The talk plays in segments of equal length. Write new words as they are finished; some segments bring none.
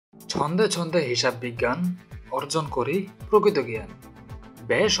ছন্দে ছন্দে হিসাব বিজ্ঞান অর্জন করি প্রকৃত জ্ঞান।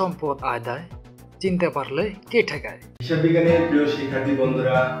 ব্যয় সম্পদ আদায় চিনতে পারলে কে ঠেকায়। হিসাব বিজ্ঞানের প্রিয় শিক্ষার্থী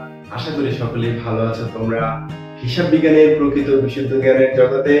বন্ধুরা, আশা করি সকলেই ভালো আছো তোমরা। হিসাব বিজ্ঞানের প্রকৃত বিশুদ্ধ জ্ঞানের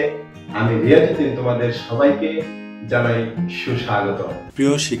জগতে আমি রিয়াজুদ্দিন তোমাদের সবাইকে জানাই সুস্বাগত।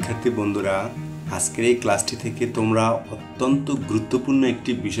 প্রিয় শিক্ষার্থী বন্ধুরা, আজকের এই ক্লাসটি থেকে তোমরা অত্যন্ত গুরুত্বপূর্ণ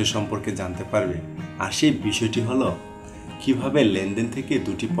একটি বিষয় সম্পর্কে জানতে পারবে। আর সেই বিষয়টি হলো কিভাবে লেনদেন থেকে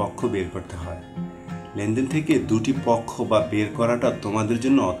দুটি পক্ষ বের করতে হয়। লেনদেন থেকে দুটি পক্ষ বা বের করাটা তোমাদের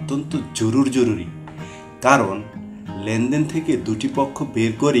জন্য অত্যন্ত জরুরি, কারণ লেনদেন থেকে দুটি পক্ষ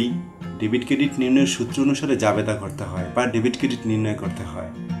বের করেই ডেবিট ক্রেডিট নির্ণয়ের সূত্র অনুসারে জাবেদা করতে হয় বা ডেবিট ক্রেডিট নির্ণয় করতে হয়।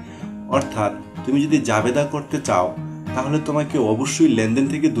 অর্থাৎ তুমি যদি জাবেদা করতে চাও তাহলে তোমাকে অবশ্যই লেনদেন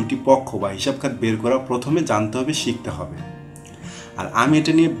থেকে দুটি পক্ষ বা হিসাব খাত বের করা প্রথমে জানতে হবে, শিখতে হবে। আর আমি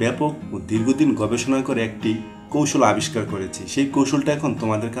এটা নিয়ে ব্যাপক ও দীর্ঘদিন গবেষণা করে একটি কৌশল আবিষ্কার করেছি। সেই কৌশলটা এখন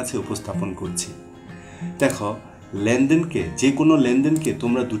তোমাদের কাছে উপস্থাপন করছি। দেখো, লেনদেনকে, যে কোনো লেনদেনকে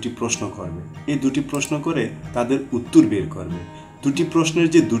তোমরা দুটি প্রশ্ন করবে। এই দুটি প্রশ্ন করে তাদের উত্তর বের করবে। দুটি প্রশ্নের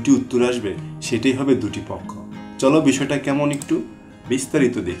যে দুটি উত্তর আসবে সেটাই হবে দুটি পক্ষ। চলো বিষয়টা কেমন একটু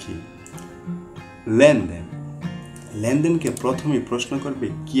বিস্তারিত দেখি। লেনদেনকে প্রথমেই প্রশ্ন করবে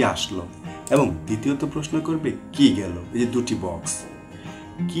কি আসলো, এবং দ্বিতীয়ত প্রশ্ন করবে কি গেল। এই যে দুটি বক্স,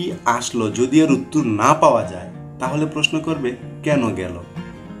 কি আসলো যদি এর উত্তর না পাওয়া যায় তাহলে প্রশ্ন করবে কেন গেল।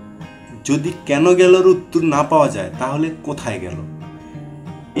 যদি কেন গেলর উত্তর না পাওয়া যায় তাহলে কোথায় গেল।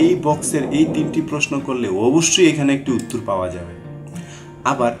 এই বক্সের এই তিনটি প্রশ্ন করলে অবশ্যই এখানে একটি উত্তর পাওয়া যাবে।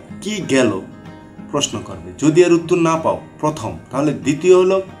 আবার কি গেল প্রশ্ন করবে, যদি এর উত্তর না পাও প্রথম, তাহলে দ্বিতীয়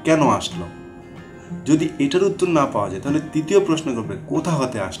হলো কেন আসলো। যদি এটার উত্তর না পাওয়া যায় তাহলে তৃতীয় প্রশ্ন করবে কোথা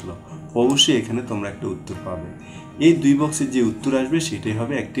হতে আসলো। অবশ্যই এখানে তোমরা একটা উত্তর পাবে। এই দুই বক্সের যে উত্তর আসবে সেটাই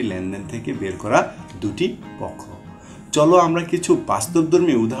হবে একটি লেনদেন থেকে বের করা দুটি পক্ষ। চলো আমরা কিছু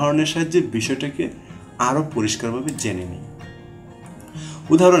বাস্তবধর্মী উদাহরণের সাহায্যে বিষয়টাকে আরো পরিষ্কারভাবে জেনে নিই।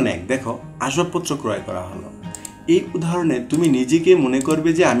 উদাহরণ 1, দেখো আসবাবপত্র ক্রয় করা হলো। এই উদাহরণে তুমি নিজেকে মনে করবে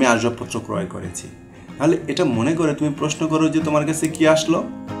যে আমি আসবাবপত্র ক্রয় করেছি। তাহলে এটা মনে করে তুমি প্রশ্ন করো যে তোমার কাছে কি আসলো,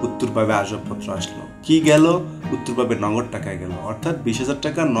 উত্তর পাবে আসবাবপত্র আসলো। কি গেল, উত্তর পাবে নগদ টাকা গেল। অর্থাৎ 20,000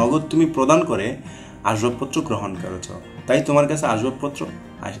 টাকা নগদ তুমি প্রদান করে আসবাবপত্র গ্রহণ করেছ, তাই তোমার কাছে আসবাবপত্র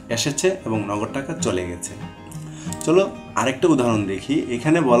এসেছে এবং নগদ টাকা চলে গেছে। চলো আরেকটা উদাহরণ দেখি।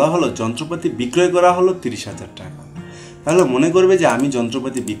 এখানে বলা হলো যন্ত্রপাতি বিক্রয় করা হলো 30,000 টাকা। তাহলে মনে করবে যে আমি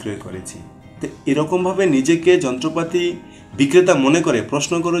যন্ত্রপাতি বিক্রয় করেছি। তো এরকমভাবে নিজেকে যন্ত্রপাতি বিক্রেতা মনে করে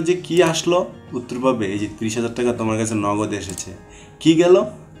প্রশ্ন করো যে কি আসলো, উত্তর পাবে এই যে 30,000 টাকা তোমার কাছে নগদ এসেছে। কি গেল,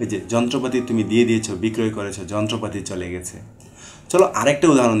 এই যে যন্ত্রপাতি তুমি দিয়ে দিয়েছো, বিক্রয় করেছো, যন্ত্রপাতি চলে গেছে। চলো আরেকটা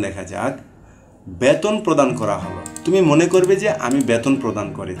উদাহরণ দেখা যাক। বেতন প্রদান করা হলো। তুমি মনে করবে যে আমি বেতন প্রদান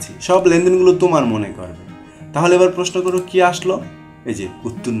করেছি। সব লেনদেনগুলো তোমার মনে করবে। তাহলে এবার প্রশ্ন করো কি আসলো, এই যে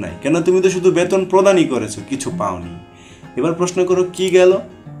উত্তর নাই, কেন তুমি তো শুধু বেতন প্রদানই করেছো, কিছু পাওনি। এবার প্রশ্ন করো কি গেল,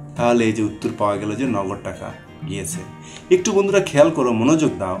 তাহলে এই যে উত্তর পাওয়া গেল যে নগদ টাকা গিয়েছে। একটু বন্ধুরা খেয়াল করো,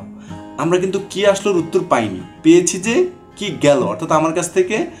 মনোযোগ দাও। আমরা কিন্তু কি আসলোর উত্তর পাইনি, পেয়েছি যে কি গেল, অর্থাৎ আমার কাছ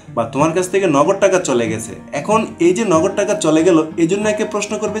থেকে বা তোমার কাছ থেকে নগদ টাকা চলে গেছে। এখন এই যে নগদ টাকা চলে গেল, এই জন্য একে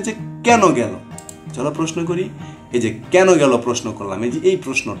প্রশ্ন করবে যে কেন গেল। চলো প্রশ্ন করি। এই যে কেন গেল প্রশ্ন করলাম, এই যে এই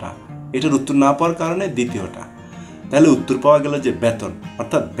প্রশ্নটা, এটার উত্তর না পাওয়ার কারণে দ্বিতীয়টা। তাহলে উত্তর পাওয়া গেল যে বেতন,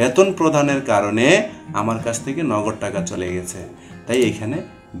 অর্থাৎ বেতন প্রদানের কারণে আমার কাছ থেকে নগদ টাকা চলে গেছে। তাই এখানে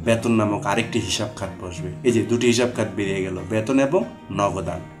বেতন নামক আরেকটি হিসাব খাত বসবে। এই যে দুটি হিসাব খাত বেরিয়ে গেল, বেতন এবং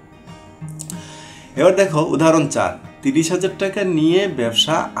নগদান। এবার দেখো উদাহরণ 4, 30,000 টাকা নিয়ে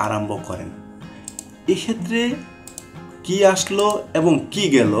ব্যবসা আরম্ভ করেন। এক্ষেত্রে কি আসলো এবং কি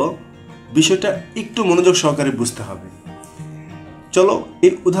গেল বিষয়টা একটু মনোযোগ সহকারে বুঝতে হবে। চলো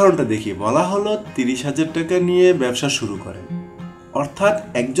এই উদাহরণটা দেখি। বলা হলো 30,000 টাকা নিয়ে ব্যবসা শুরু করেন। অর্থাৎ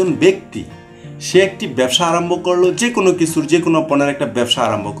একজন ব্যক্তি, সে একটি ব্যবসা আরম্ভ করলো, যে কোনো কিছুর, যে কোনো পণ্যের একটা ব্যবসা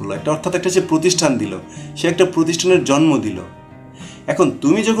আরম্ভ করলো, অর্থাৎ একটা সে প্রতিষ্ঠান দিল, সে একটা প্রতিষ্ঠানের জন্ম দিল। এখন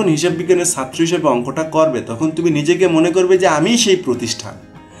তুমি যখন হিসাব বিজ্ঞানের ছাত্র হিসেবে অঙ্কটা করবে তখন তুমি নিজেকে মনে করবে যে আমি সেই প্রতিষ্ঠান।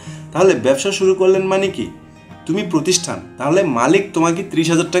 তাহলে ব্যবসা শুরু করলেন মানে কি, তুমি প্রতিষ্ঠান। তাহলে মালিক তোমাকে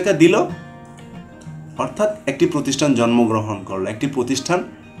 30,000 টাকা দিল, অর্থাৎ একটি প্রতিষ্ঠান জন্মগ্রহণ করলো, একটি প্রতিষ্ঠান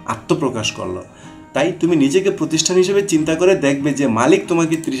আত্মপ্রকাশ করলো। তাই তুমি নিজেকে প্রতিষ্ঠান হিসেবে চিন্তা করে দেখবে যে মালিক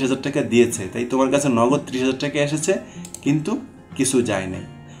তোমাকে 30,000 টাকা দিয়েছে, তাই তোমার কাছে নগদ 30,000 টাকা এসেছে, কিন্তু কিছু যায় নাই।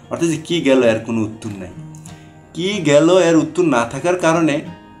 অর্থাৎ যে কি গেল এর কোনো উত্তর নাই। কি গেল এর উত্তর না থাকার কারণে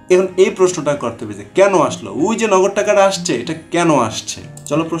এখন এই প্রশ্নটা করতে হবে যে কেন আসলো, ওই যে নগদ টাকাটা আসছে এটা কেন আসছে।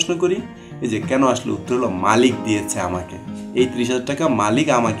 চলো প্রশ্ন করি। এই যে কেন আসলো, উত্তর হলো মালিক দিয়েছে আমাকে, এই 30,000 টাকা মালিক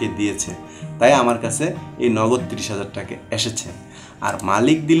আমাকে দিয়েছে, তাই আমার কাছে এই নগদ 30,000 টাকা এসেছে। আর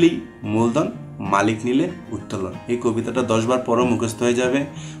মালিক দিলেই মূলধন, মালিক নিলে উত্তোলন। এই কবিতাটা 10 বার পরও মুখস্থ হয়ে যাবে।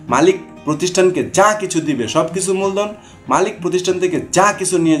 মালিক প্রতিষ্ঠানকে যা কিছু দিবে সব কিছু মূলধন, মালিক প্রতিষ্ঠান থেকে যা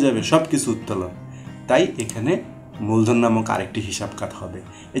কিছু নিয়ে যাবে সব কিছু উত্তোলন। তাই এখানে মূলধন নামক আরেকটি হিসাব খাত হবে।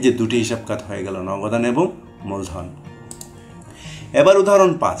 এই যে দুটি হিসাব খাত হয়ে গেল, নগদান এবং মূলধন। এবার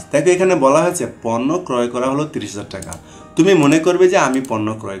উদাহরণ 5 দেখো, এখানে বলা হয়েছে পণ্য ক্রয় করা হলো 30,000 টাকা। তুমি মনে করবে যে আমি পণ্য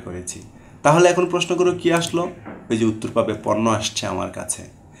ক্রয় করেছি। তাহলে এখন প্রশ্ন করো কি আসলো? ওই যে উত্তর পাবে পণ্য আসছে আমার কাছে।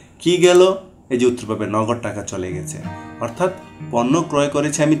 কি গেল? এই যে উত্তর পাবে নগদ টাকা চলে গেছে। অর্থাৎ পণ্য ক্রয়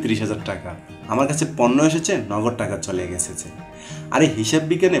করেছি আমি 30,000 টাকা, আমার কাছে পণ্য এসেছে, নগদ টাকা চলে গেছে। আর এই হিসাব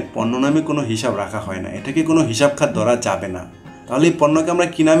বিজ্ঞানে পণ্য নামে কোনো হিসাব রাখা হয় না, এটাকে কোনো হিসাব খাত ধরা যাবে না। তাহলে এই পণ্যকে আমরা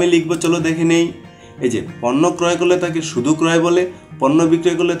কি নামে লিখবো চলো দেখে নেই। এই যে পণ্য ক্রয় করলে তাকে শুধু ক্রয় বলে, পণ্য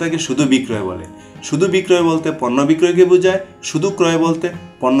বিক্রয় করলে তাকে শুধু বিক্রয় বলে। শুধু বিক্রয় বলতে পণ্য বিক্রয়কে বোঝায়, শুধু ক্রয় বলতে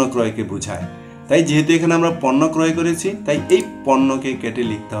পণ্য ক্রয়কে বোঝায়। তাই যেহেতু এখানে আমরা পণ্য ক্রয় করেছি, তাই এই পণ্যকে কেটে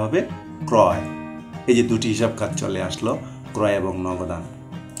লিখতে হবে ক্রয়। এই যে দুটি হিসাব খাত চলে আসলো, ক্রয় এবং নগদান।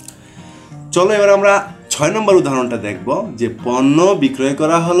 চলো এবার আমরা 6 নম্বর উদাহরণটা দেখব, যে পণ্য বিক্রয়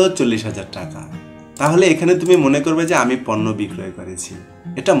করা হলো 40,000 টাকা। তাহলে এখানে তুমি মনে করবে যে আমি পণ্য বিক্রয় করেছি।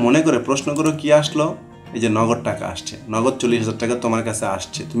 এটা মনে করে প্রশ্ন করো কি আসলো? এই যে নগদ টাকা আসছে, নগদ 40,000 টাকা তোমার কাছে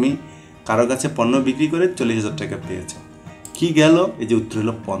আসছে। তুমি কারো কাছে পণ্য বিক্রি করে 40,000 টাকা পেয়েছো। কি গেল? এই যে উত্তর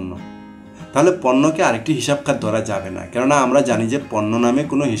হলো পণ্য। তাহলে পণ্যকে আরেকটি হিসাব খাত ধরা যাবে না, কেননা আমরা জানি যে পণ্য নামে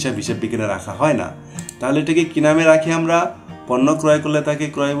কোনো হিসাব বিজ্ঞানে রাখা হয় না। তাহলে এটাকে কি নামে রাখি আমরা? পণ্য ক্রয় করলে তাকে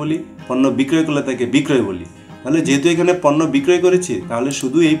ক্রয় বলি, পণ্য বিক্রয় করলে তাকে বিক্রয় বলি। তাহলে যেহেতু এখানে পণ্য বিক্রয় করেছি, তাহলে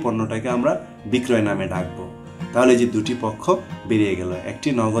শুধু এই পণ্যটাকে আমরা বিক্রয় নামে ডাকবো। তাহলে যে দুটি পক্ষ বেরিয়ে গেল, একটি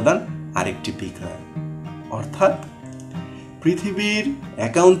নগদান আর একটি বিক্রয়। অর্থাৎ পৃথিবীর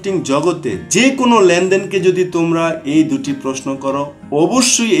অ্যাকাউন্টিং জগতে যে কোনো লেনদেনকে যদি তোমরা এই দুটি প্রশ্ন করো,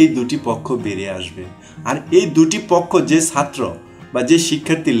 অবশ্যই এই দুটি পক্ষ বেরিয়ে আসবে। আর এই দুটি পক্ষ যে ছাত্র বা যে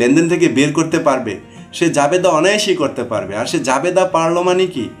শিক্ষার্থী লেনদেন থেকে বের করতে পারবে, সে জাবেদা অনায়াসেই করতে পারবে। আর সে জাবেদা পারলো মানে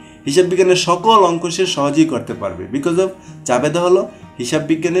কি? হিসাব বিজ্ঞানের সকল অঙ্ক সে সহজেই করতে পারবে। বিকজ অফ জাবেদা হলো হিসাব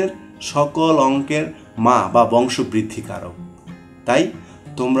বিজ্ঞানের সকল অঙ্কের মা বা বংশবৃদ্ধি কারক। তাই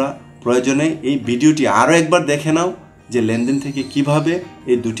তোমরা প্রয়োজনে এই ভিডিওটি আরও একবার দেখে নাও, যে লেনদেন থেকে কিভাবে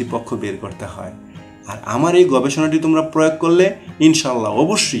এই দুটি পক্ষ বের করতে হয়। আর আমার এই গবেষণাটি তোমরা প্রয়োগ করলে ইনশাআল্লাহ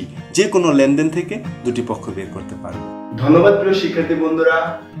অবশ্যই যে কোনো লেনদেন থেকে দুটি পক্ষ বের করতে পারবে। ধন্যবাদ প্রিয় শিক্ষার্থী বন্ধুরা,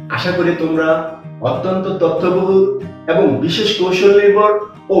 আশা করি তোমরা অত্যন্ত তথ্যবহুল এবং বিশেষ কৌশল নির্ভর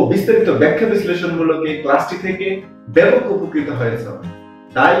ও বিস্তারিত ব্যাখ্যা বিশ্লেষণমূলক এই ক্লাসটি থেকে ব্যাপক উপকৃত হয়েছ।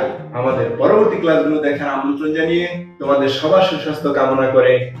 তাই আমাদের পরবর্তী ক্লাসগুলো দেখার আমন্ত্রণ জানিয়ে তোমাদের সবার সুস্বাস্থ্য কামনা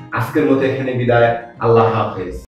করে আজকের মতো এখানে বিদায়। আল্লাহ হাফেজ।